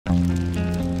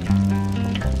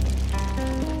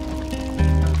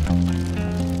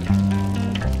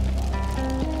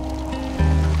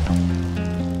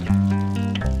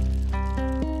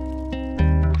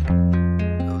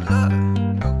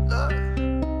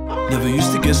Never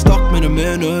used to get stuck, made a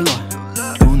man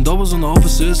alive. Doing doubles on the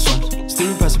opposite side.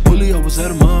 Steering past the pulley, I was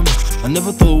out of my mind. I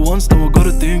never thought once, now I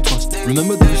gotta think twice.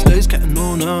 Remember those days, getting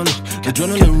on now, look.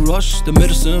 Adrenaline rush, the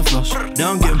medicine flush.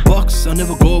 Now I'm getting bucks, I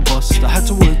never go bust. I had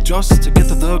to adjust to get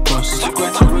to the cross. Too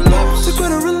great to relapse, too great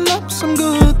to relapse. I'm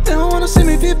good, they don't wanna see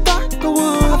me be back. I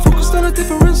would, I focused on a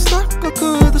different stack. I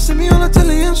could, they see me on the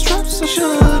telly in straps. I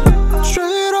should,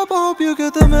 straight up, I hope you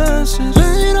get the message.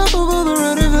 Straight up over the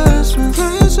right investment.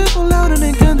 Play it simple, loud and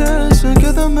incandescent.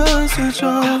 Get the message,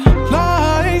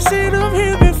 Nah, I ain't seen them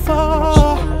here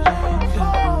before.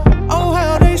 Oh,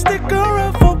 how they stick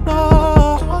around for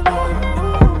more.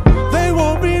 They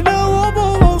want me now, I'm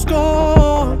almost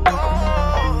gone.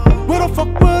 Where the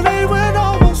fuck were they when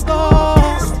I was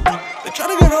lost? They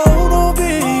tryna get a hold on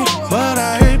me, but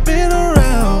I ain't been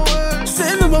around.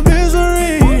 Sitting in my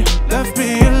misery, left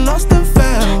being lost and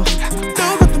found.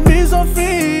 Now got the knees on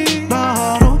feet,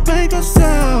 nah, I don't make a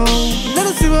sound. Let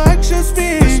us see my actions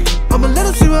speak, I'ma let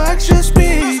us see my actions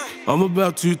speak. I'm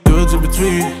about 2/3 in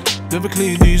between. Never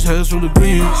clean these hands from the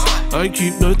greens. I ain't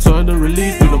keep no time to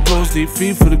relief. When I'm close, deep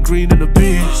feet for the green and the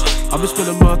beans. I've been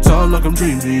spending my time like I'm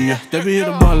dreaming, yeah. They be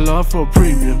hitting my life for a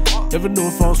premium. Never knew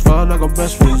if I was fine, I got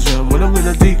best friends, yeah. When I'm in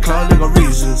a decline, I got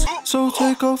reasons. So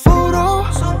take a photo,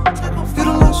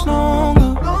 it'll last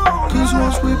longer. Cause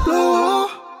once we blow up,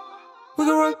 we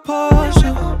can write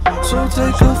posture. So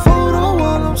take a photo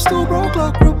while I'm still broke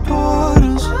like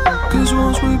reporters. Cause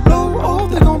once we blow up,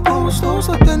 they gon' post those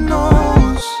like they know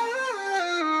us.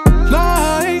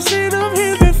 Nah, I ain't seen them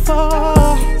here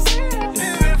before.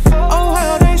 Oh,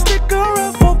 how they stick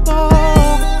around for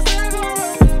more.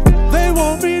 They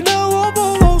want me now, I'm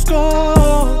almost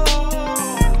gone.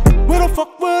 Where the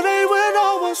fuck were they when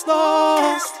I was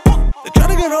lost? They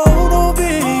tryna get a hold on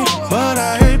me, but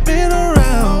I ain't been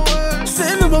around.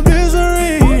 Sitting in my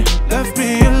misery, left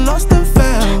being lost and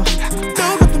found.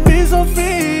 Now got the knees on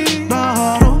feet,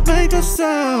 nah, I don't make a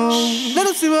sound. Let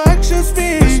them see my actions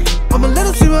speak, I'ma let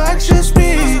them see my actions speak.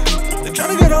 They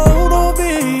tryna get a hold on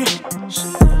me.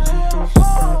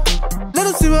 Let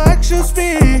them see my actions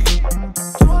speak.